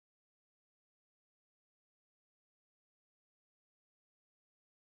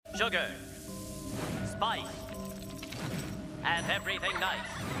sugar, spice, and everything nice.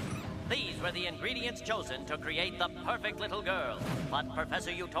 These were the ingredients chosen to create the perfect little girl. But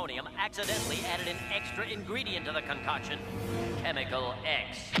Professor Utonium accidentally added an extra ingredient to the concoction, Chemical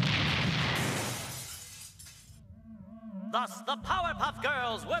X. Thus, the Powerpuff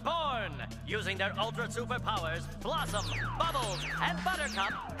Girls were born! Using their ultra superpowers, Blossom, Bubbles, and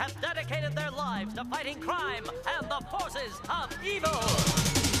Buttercup have dedicated their lives to fighting crime and the forces of evil!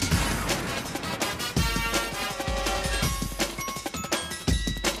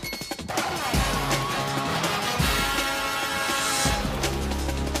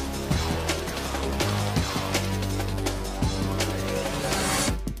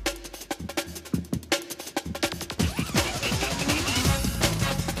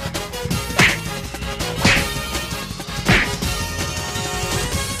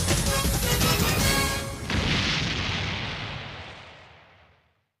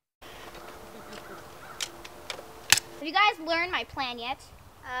 Have you guys learned my plan yet?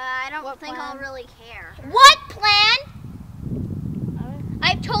 I don't think I'll really care. What plan?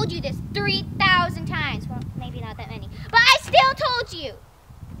 I've told you this 3,000 times. Well, maybe not that many, but I still told you.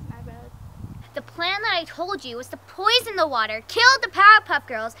 My bad. The plan that I told you was to poison the water, kill the Powerpuff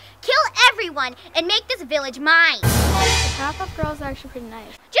Girls, kill everyone, and make this village mine. The Powerpuff Girls are actually pretty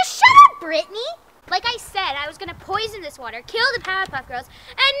nice. Just shut up, Brittany! Like I said, I was gonna poison this water, kill the Powerpuff Girls,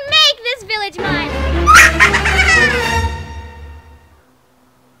 and make this village mine.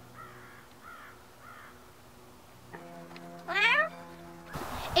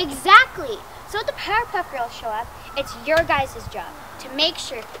 Exactly. So if the Powerpuff Girls show up, it's your guys' job to make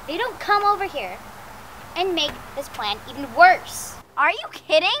sure they don't come over here and make this plan even worse. Are you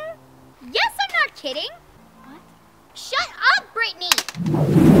kidding? Yes, I'm not kidding. What? Shut up, Brittany!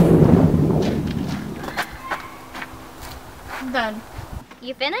 I'm done.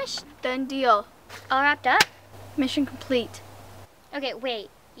 You finished? Done deal. All wrapped up? Mission complete. Okay, wait.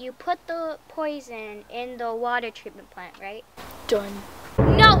 You put the poison in the water treatment plant, right? Done.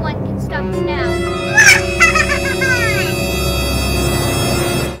 No one can stop us now.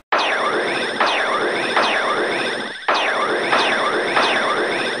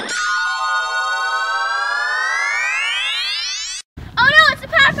 Oh no, it's the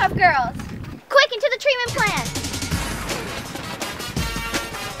Powerpuff Girls! Quick, into the treatment plant!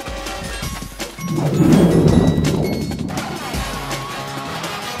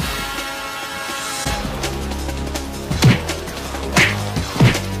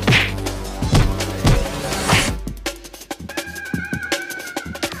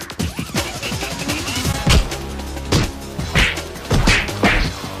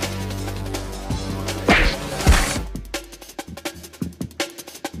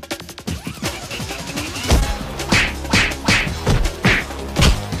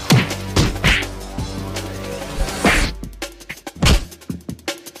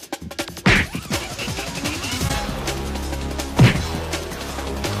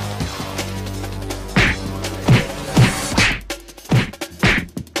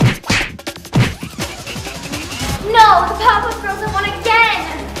 No, the Powerpuff Girls have won again!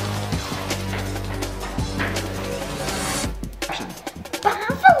 Bye,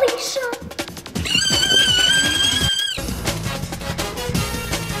 Felicia!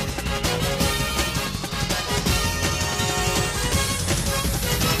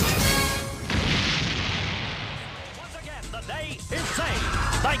 Once again, the day is saved,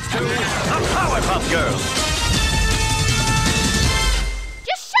 thanks to the Powerpuff Girls.